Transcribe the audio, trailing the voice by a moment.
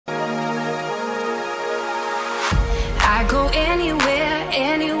I'd go anywhere,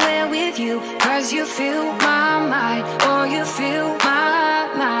 anywhere with you, 'cause you fill my mind, or you fill my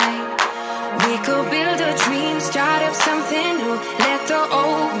mind. We could build a dream, start up something new. Let the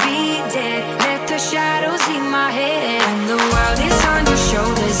old be dead, let the shadows leave my head. When the world is on your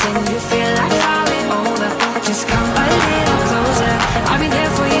shoulders and you feel like falling over, just come a little closer. I'll be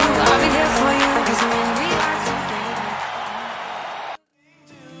there for you, I'll be there for you, 'cause when we are together.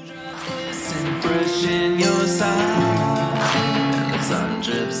 Fresh in your side, and the sun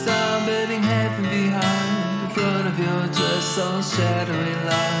drips down, bidding heaven behind. In front of your dress, so shadowy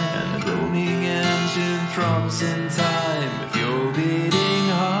line, and a roaming engine throbs in time. If you're beating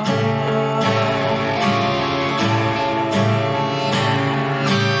hard,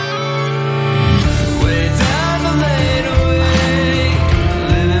 way down the lane away,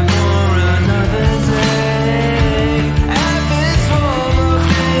 living for another day. At this warm up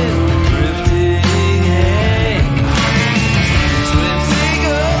hill, drifting hay, swim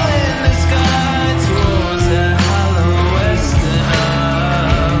single in the sky towards the hollow western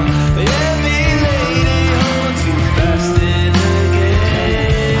arm. The heavy lady holds you fast in her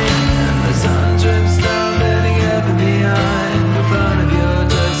gate, and the sun drips down, letting heaven behind. In front of your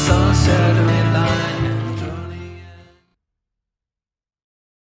dress, all shadowy line, and drowning in.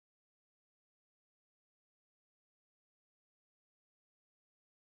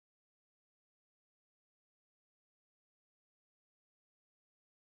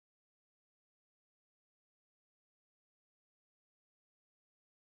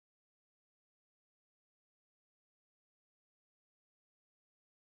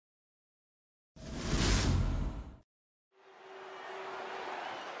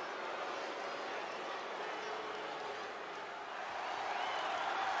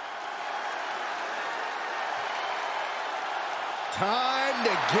 Time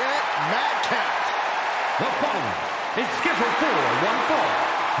to get Madcap. The following is scheduled for one fall,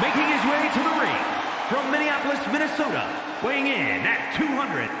 making his way to the ring from Minneapolis, Minnesota, weighing in at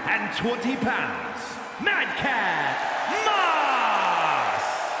 220 pounds, Madcap Moss!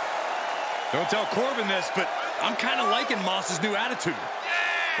 Don't tell Corbin this, but I'm kind of liking Moss's new attitude.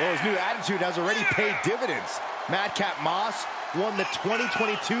 Well, his new attitude has already paid dividends. Madcap Moss won the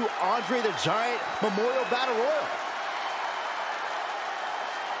 2022 Andre the Giant Memorial Battle Royal.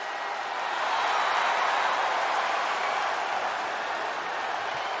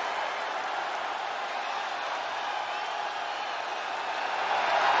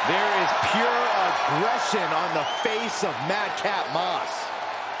 There is pure aggression on the face of Madcap Moss.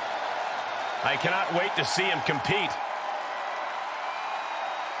 I cannot wait to see him compete.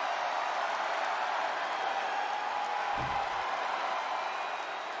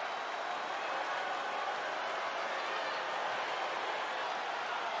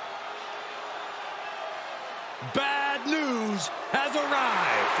 Bad news has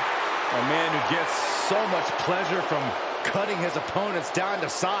arrived. A man who gets so much pleasure from cutting his opponents down to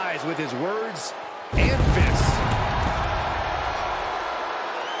size with his words and fists.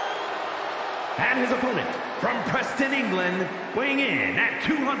 And his opponent from Preston, England, weighing in at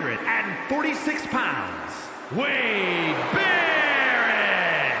 246 pounds, Wade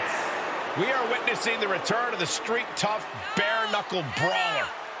Barrett! We are witnessing the return of the street tough bare-knuckle brawler.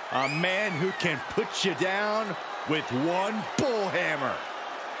 A man who can put you down with one bull hammer.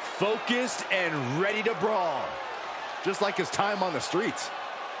 Focused and ready to brawl. Just like his time on the streets.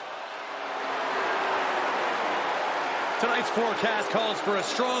 Tonight's forecast calls for a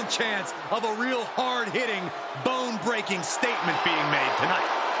strong chance of a real hard-hitting, bone-breaking statement being made tonight.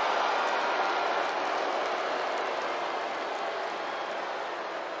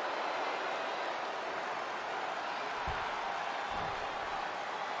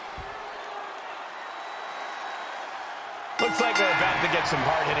 Looks like we're about to get some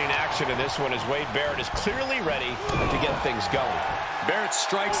hard-hitting action in this one as Wade Barrett is clearly ready to get things going. Barrett's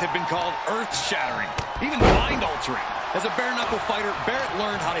strikes have been called earth-shattering, even mind-altering. As a bare-knuckle fighter, Barrett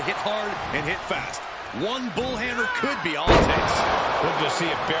learned how to hit hard and hit fast. One bull hammer could be all it takes. We'll just see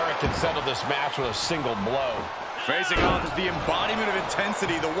if Barrett can settle this match with a single blow. Facing off is the embodiment of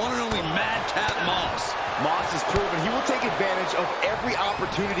intensity, the one and only Madcap Moss. Moss has proven he will take advantage of every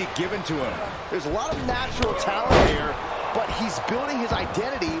opportunity given to him. There's a lot of natural talent here, but he's building his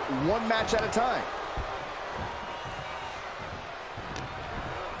identity one match at a time.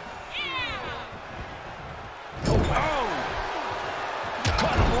 Oh!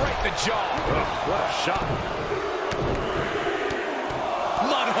 Caught him right in the jaw. Oh, what a shot.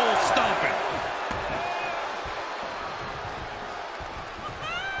 Mud hole stomping.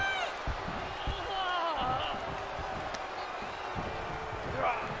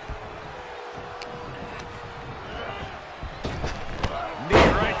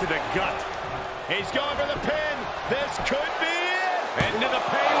 the gut. He's going for the pin. This could be it. Into the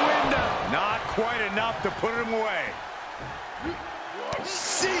pay window. Not quite enough to put him away.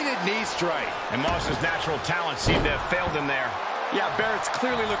 Seated knee strike. And Moss's natural talent seemed to have failed him there. Yeah, Barrett's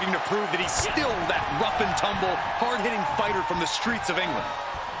clearly looking to prove that he's still that rough and tumble, hard-hitting fighter from the streets of England.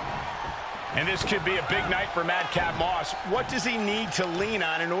 And this could be a big night for Madcap Moss. What does he need to lean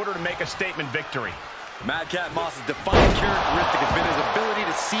on in order to make a statement victory? Madcap Moss's defining characteristic has been his ability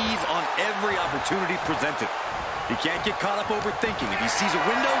to seize on every opportunity presented. He can't get caught up overthinking. If he sees a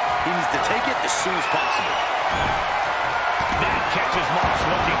window, he needs to take it as soon as possible. That catches Moss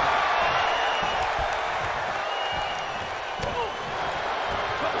looking.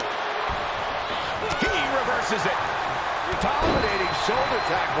 Reverses it. Dominating shoulder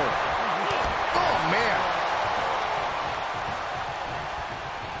tackle. Oh, man.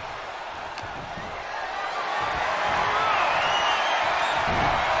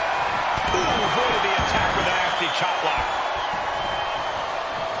 Ooh, avoided the attack with a nasty chop block.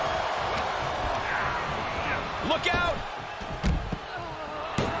 Look out!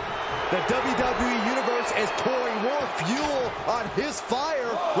 The WWE Universe is pouring more fuel on his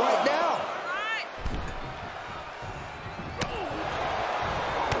fire right now.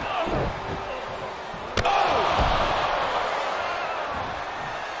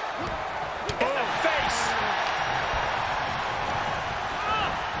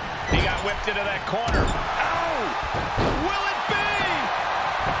 Whipped into that corner. Ow! Will it be?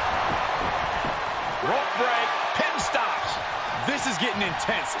 Rope break. Pin stops. This is getting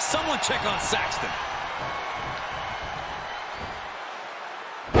intense. Someone check on Saxton.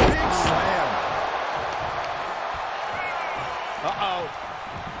 Big slam. Uh-oh.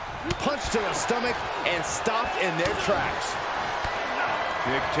 Punch to the stomach and stopped in their tracks.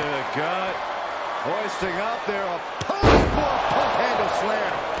 Kick to the gut. Hoisting up there. A powerful pump handle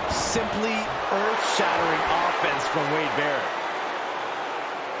slam. Simply earth-shattering offense from Wade Barrett.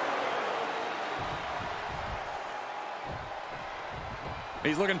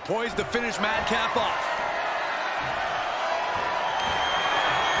 He's looking poised to finish Madcap off.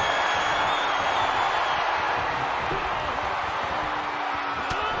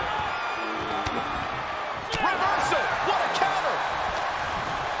 Reversal! What a counter!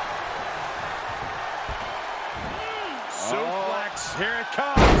 Suplex, here it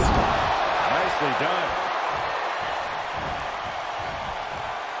comes. Nicely done.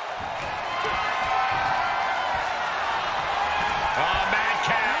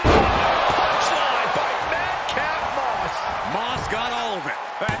 Madcap. Punchline by Madcap Moss. Moss got all of it.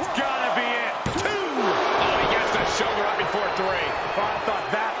 That's gotta be it. 2. Oh, he gets the shoulder up before 3. I thought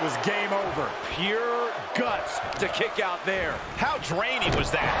that was game over. Pure guts to kick out there. How draining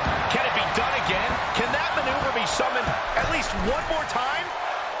was that? Can it be done again? Can that maneuver be summoned at least one more time?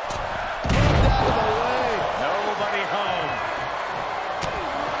 Moved out of the way. Nobody home.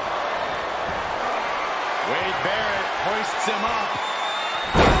 Wade Barrett hoists him up.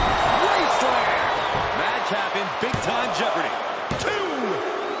 Wasteland. Madcap in big-time jeopardy. 2.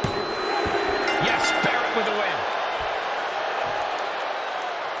 Yes, Barrett with the win.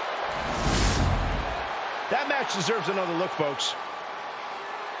 That match deserves another look, folks.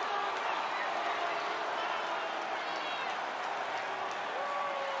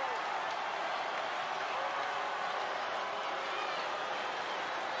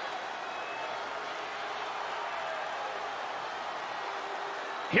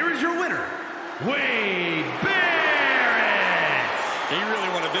 Here is your winner, Wade Barrett. He really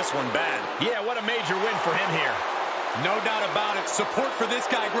wanted this one bad. Yeah, what a major win for him here. No doubt about it. Support for this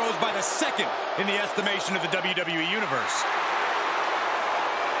guy grows by the second in the estimation of the WWE Universe.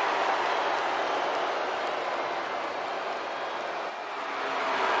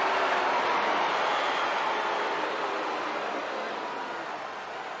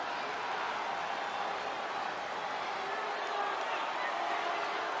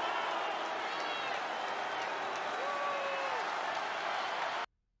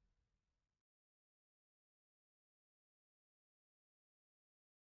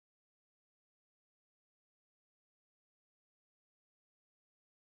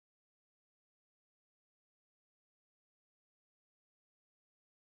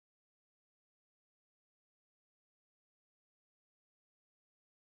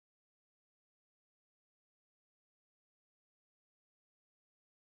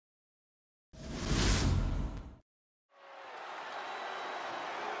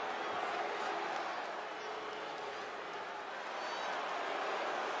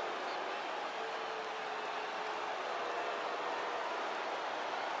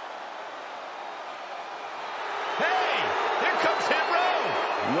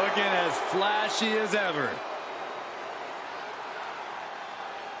 looking as flashy as ever.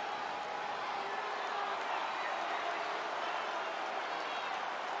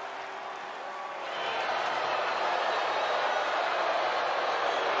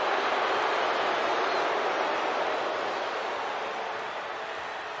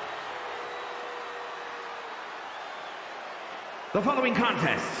 The following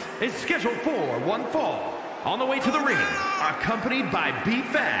contest is scheduled for one fall. On the way to the ring, accompanied by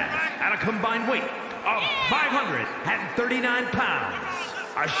B-Fab at a combined weight of 539 pounds,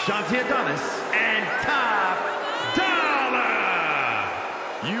 Ashanti Adonis and Top Dollar.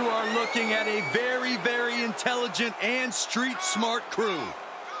 You are looking at a very, very intelligent and street-smart crew.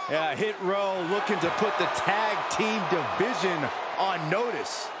 Yeah, Hit Row looking to put the tag team division on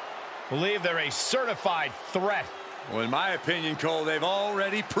notice. Believe they're a certified threat. Well, in my opinion, Cole, they've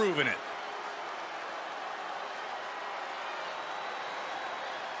already proven it.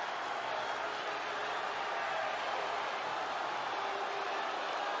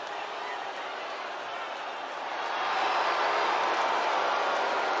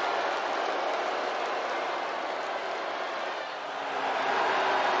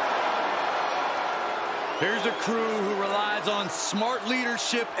 Here's a crew who relies on smart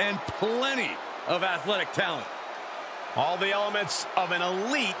leadership and plenty of athletic talent. All the elements of an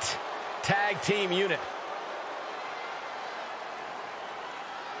elite tag team unit.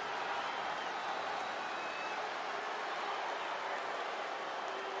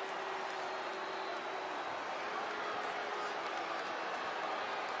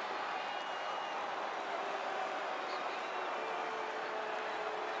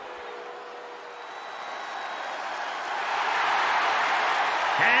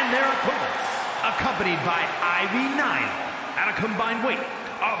 And their opponents, accompanied by Ivy Nile at a combined weight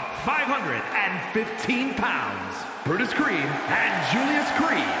of 515 pounds, Brutus Creed and Julius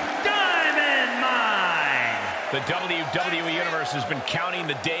Creed, Diamond Mine. The WWE Universe has been counting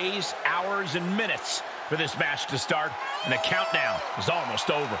the days, hours, and minutes for this match to start, and the countdown is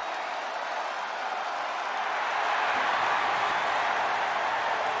almost over.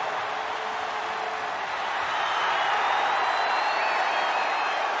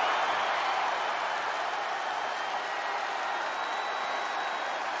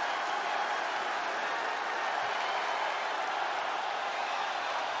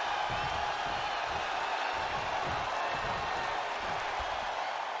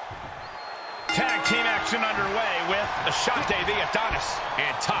 Tag team action underway with Ashanti the Adonis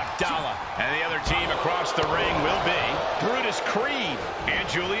and Top Dollar. And the other team across the ring will be Brutus Creed and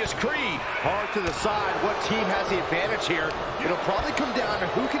Julius Creed. Hard to decide what team has the advantage here. It'll probably come down to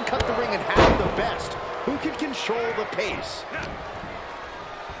who can cut the ring in half the best, who can control the pace.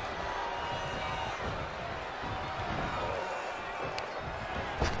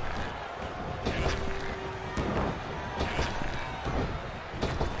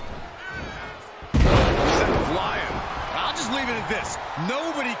 Leave it at this.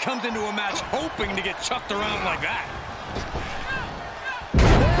 Nobody comes into a match hoping to get chucked around like that.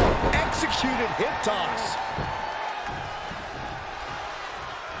 Well executed hip toss.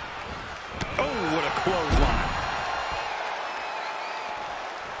 Oh, what a clothesline.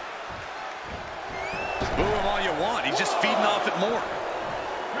 Boo him all you want. He's just feeding off it more.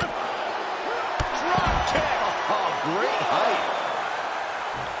 Drop kick. Oh, great height.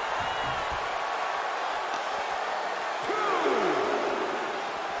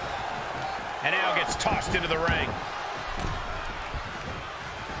 And now gets tossed into the ring.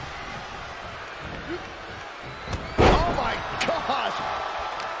 Oh my gosh!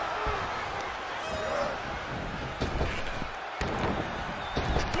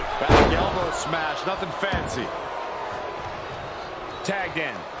 Back elbow smash, nothing fancy. Tagged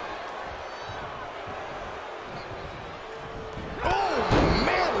in. Oh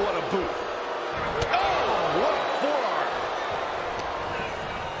man, what a boot! Oh, what a forearm!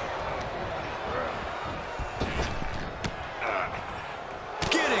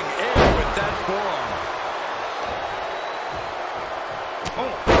 Getting air with that forearm.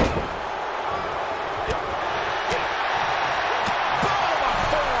 Oh, a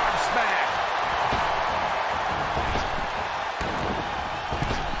forearm smash!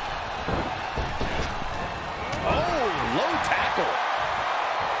 Oh, low tackle.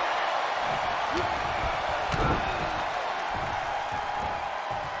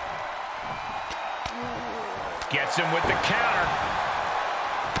 Gets him with the counter.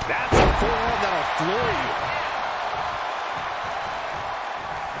 That's a forearm that'll floor you.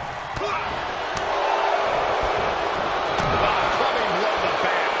 Clubbing blow to the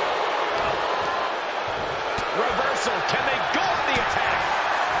back. Reversal. Can they go on the attack?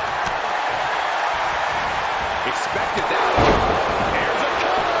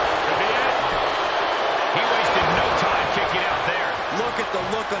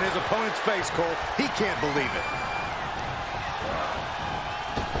 look on his opponent's face, Cole. He can't believe it.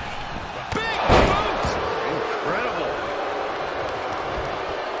 Big boot! Incredible.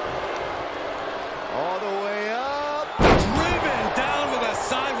 All the way up. Driven down with a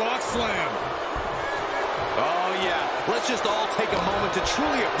sidewalk slam. Oh, yeah. Let's just all take a moment to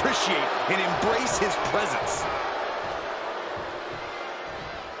truly appreciate and embrace his presence.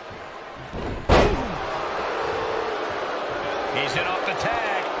 He's in off the tag.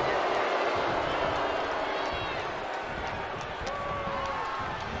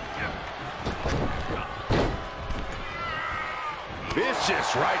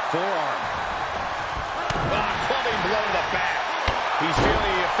 Vicious right forearm. Clubbing blow to the back. He's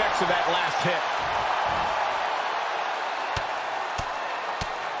feeling the effects of that last hit.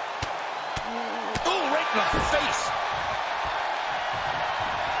 Oh, right in the face.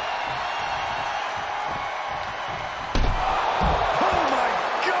 Oh my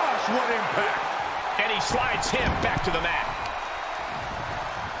gosh, what impact! And he slides him back to the mat.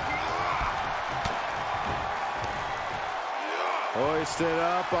 Hoisted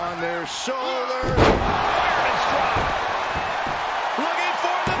up on their shoulders. Fireman's drop. Looking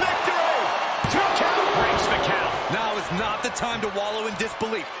for the victory. 2 count breaks the count. Now is not the time to wallow in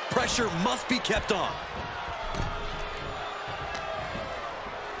disbelief. Pressure must be kept on.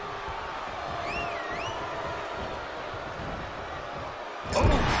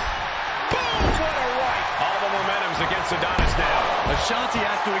 Boom! What a right. All the momentum's against Adonis now. Ashanti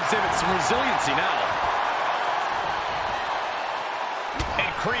has to exhibit some resiliency now.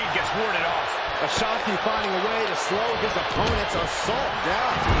 And Creed gets warded off. Ashanti finding a way to slow his opponent's assault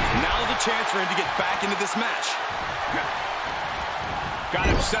down. Now's a chance for him to get back into this match. Got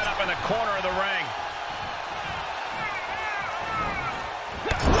him set up in the corner of the ring.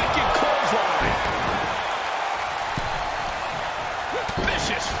 Wicked clothesline.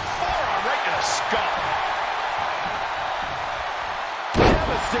 Vicious forearm right to the skull.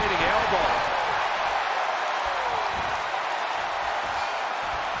 Devastating elbow.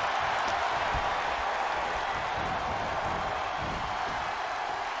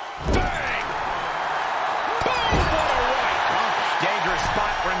 Bang! Boom! What a right. Dangerous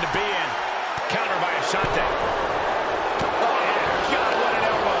spot for him to be in. Counter by Ashanti. Oh, yeah. God, what an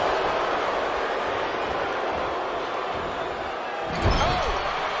elbow. Oh!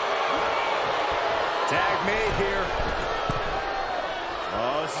 Tag made here.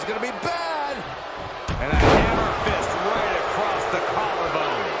 Oh, this is going to be bad. And a hammer fist right across the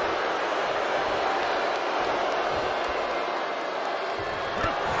collarbone.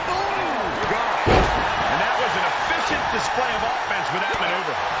 Oh, God. And that was an efficient display of offense with that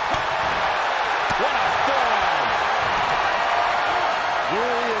maneuver. What a forearm.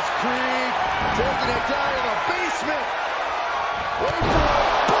 Julius Creed taking it down in the basement. Wait for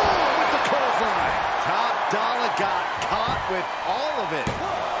it. Boom with the clothesline. Top Dollar got caught with all of it.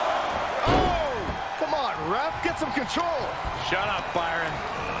 Oh, come on, ref. Get some control. Shut up, Byron.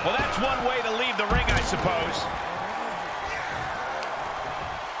 Well, that's one way to leave the ring, I suppose.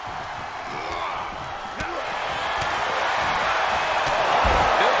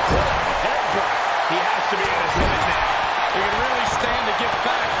 He has to be at his limit now. He can really stand to get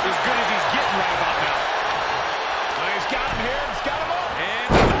back as good as he's getting right about now. Well, he's got him here. He's got him up. And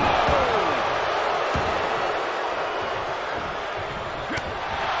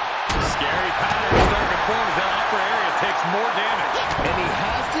scary pattern starting to form as that upper area takes more damage. And he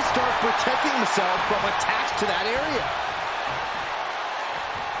has to start protecting himself from attacks to that area.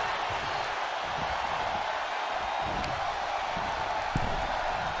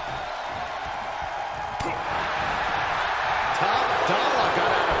 Top Dollar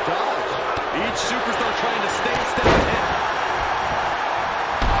got out of dodge. Each superstar trying to stay a step ahead.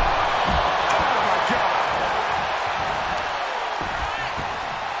 Oh, my God.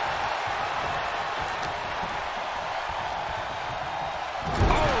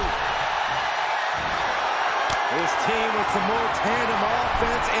 This team with some more tandem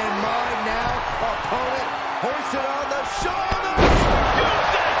offense in mind now. Opponent hoisted on the shoulders.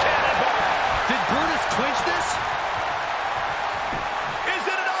 Doomsday Cannonball. Did Brutus clinch this? Is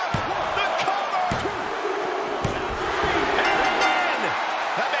it enough? The cover. And the win.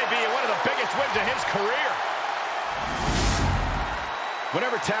 That may be one of the biggest wins of his career.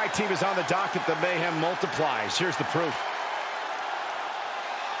 Whenever tag team is on the docket, the mayhem multiplies. Here's the proof.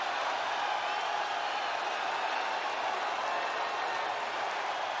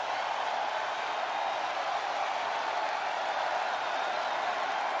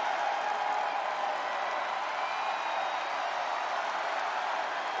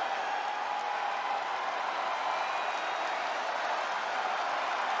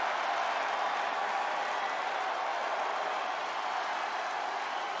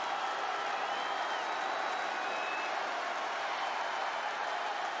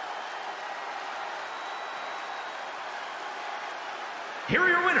 here are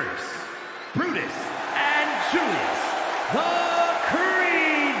your winners, Brutus and Julius, the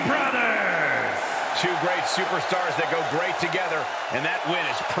Creed Brothers. Two great superstars that go great together, and that win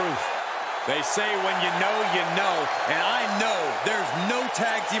is proof. They say when you know, and I know there's no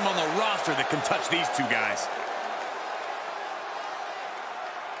tag team on the roster that can touch these two guys.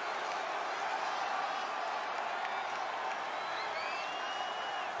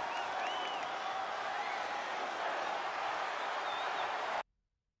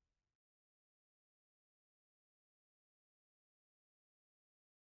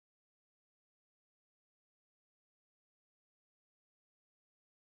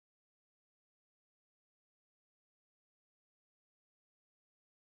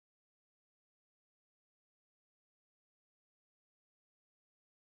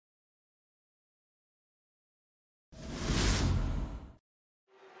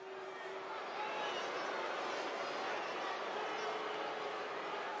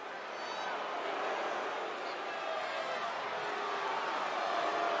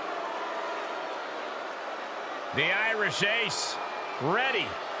 The Irish Ace, ready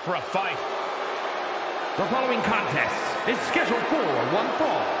for a fight. The following contest is scheduled for one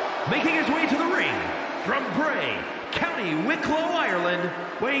fall. Making his way to the ring from Bray, County Wicklow, Ireland,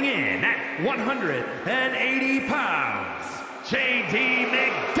 weighing in at 180 pounds, JD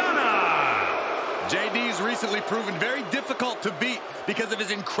McDonagh. JD's recently proven very difficult to beat because of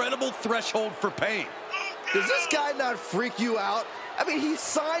his incredible threshold for pain. Does this guy not freak you out? I mean, he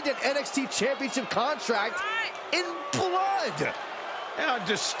signed an NXT Championship contract in blood. You know,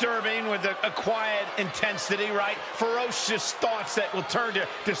 disturbing with a quiet intensity, right? Ferocious thoughts that will turn to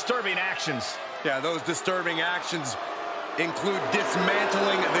disturbing actions. Yeah, those disturbing actions include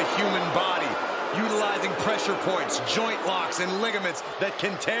dismantling the human body, utilizing pressure points, joint locks, and ligaments that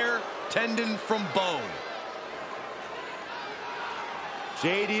can tear tendon from bone.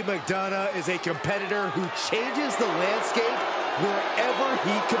 JD McDonagh is a competitor who changes the landscape wherever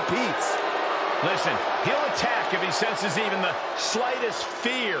he competes. Listen, he'll attack if he senses even the slightest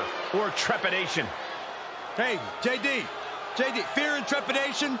fear or trepidation. Hey, JD, fear and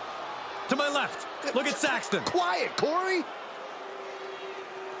trepidation? To my left, look at Saxton. Quiet, Corey.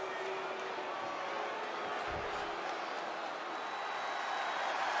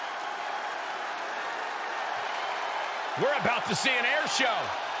 We're about to see an air show.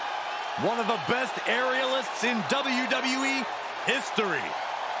 One of the best aerialists in WWE history.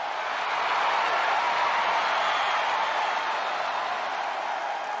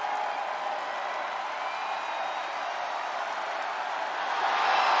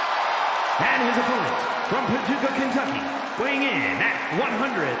 And his opponent from Paducah, Kentucky, weighing in at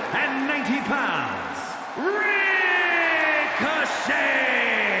 190 pounds,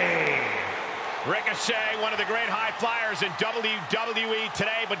 Ricochet, one of the great high flyers in WWE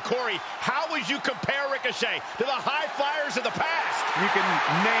today. But Corey, how would you compare Ricochet to the high flyers of the past? You can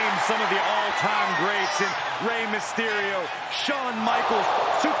name some of the all-time greats in Rey Mysterio, Shawn Michaels,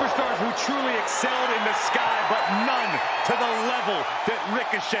 superstars who truly excelled in the sky, but none to the level that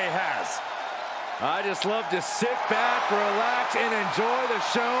Ricochet has. I just love to sit back, relax, and enjoy the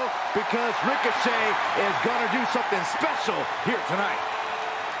show because Ricochet is going to do something special here tonight.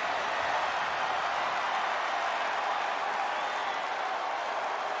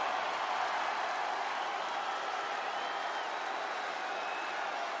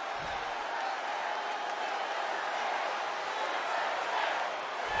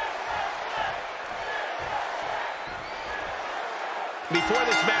 Before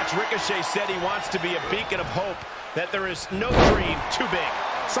this match, Ricochet said he wants to be a beacon of hope, that there is no dream too big.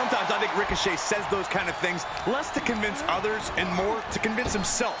 Sometimes I think Ricochet says those kind of things less to convince others and more to convince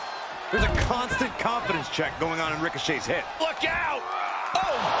himself. There's a constant confidence check going on in Ricochet's head. Look out!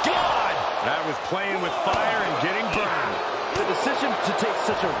 Oh, God! That was playing with fire and getting burned. The decision to take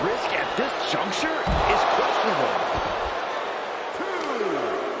such a risk at this juncture is questionable.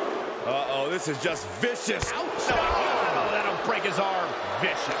 Uh-oh, this is just vicious. Ouch! Oh, that'll break his arm.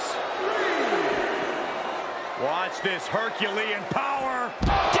 Vicious. Watch this Herculean power.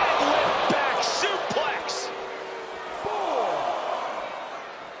 Deadlift back suplex. 4.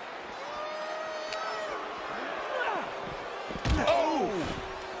 Oh!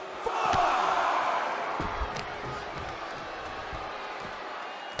 5.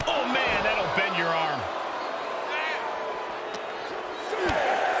 Oh, man, that'll bend your arm.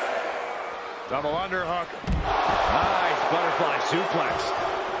 Double underhook. Nice butterfly suplex.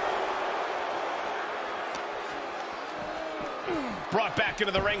 Brought back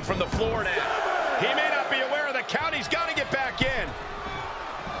into the ring from the floor now. He may not be aware of the count. He's got to get back in.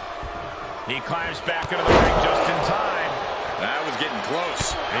 He climbs back into the ring just in time. That was getting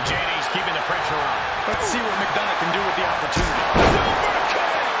close. And JD's keeping the pressure on. Let's see what McDonagh can do with the opportunity.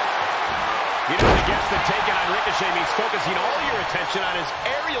 You'd have to guess that taking on Ricochet means focusing all your attention on his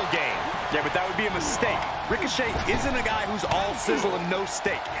aerial game. Yeah, but that would be a mistake. Ricochet isn't a guy who's all sizzle and no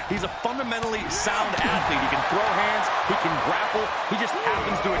steak. He's a fundamentally sound athlete. He can throw hands, he can grapple. He just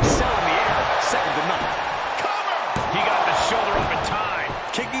happens to excel in the air, second to none. Cover! He got the shoulder up in time.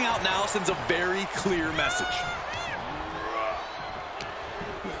 Kicking out now sends a very clear message.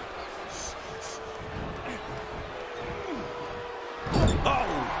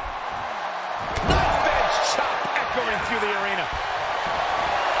 Going through the arena.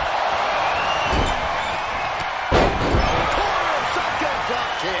 Shotgun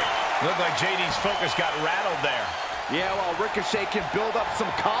drop kick. Looked like JD's focus got rattled there. Yeah, well, Ricochet can build up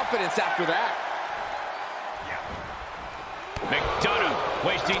some confidence after that. McDonagh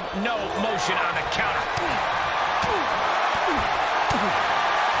wasting no motion on the counter.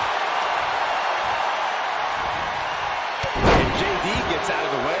 And JD gets out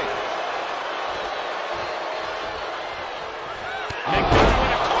of the way. McDonagh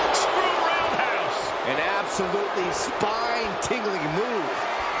with a corkscrew roundhouse. An absolutely spine-tingling move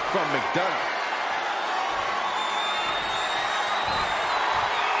from McDonagh.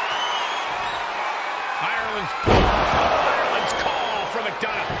 Ireland's call from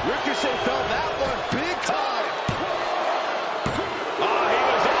McDonagh. Ricochet felt that one big time. Oh, he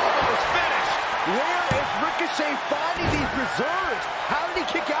was almost finished. Where is Ricochet finding these reserves? How did he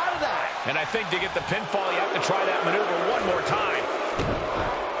kick out of that? And I think to get the pinfall, you have to try that maneuver one more time.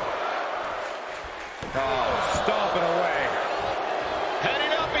 Oh, stomping away.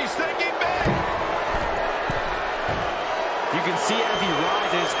 Heading up, he's thinking big. You can see as he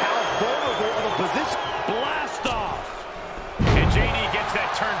rises how vulnerable of a position. Blast off. And JD gets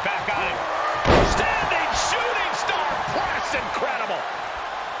that turn back on him. Standing shooting star press, incredible.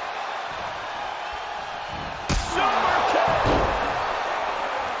 Super kick.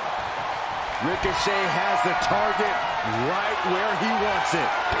 Ricochet has the target right where he wants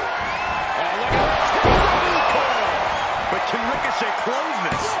it. Oh, look at that. But can Ricochet close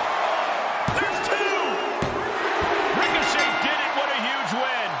this? There's two. Ricochet did it. What a huge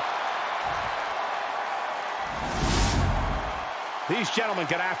win. These gentlemen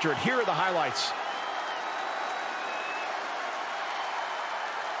get after it. Here are the highlights.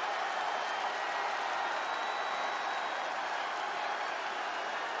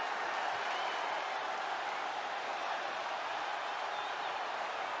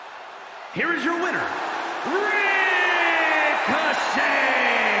 Here is your winner, Ricochet!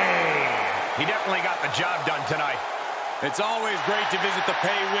 He definitely got the job done tonight. It's always great to visit the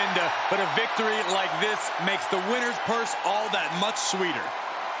pay window, but a victory like this makes the winner's purse all that much sweeter.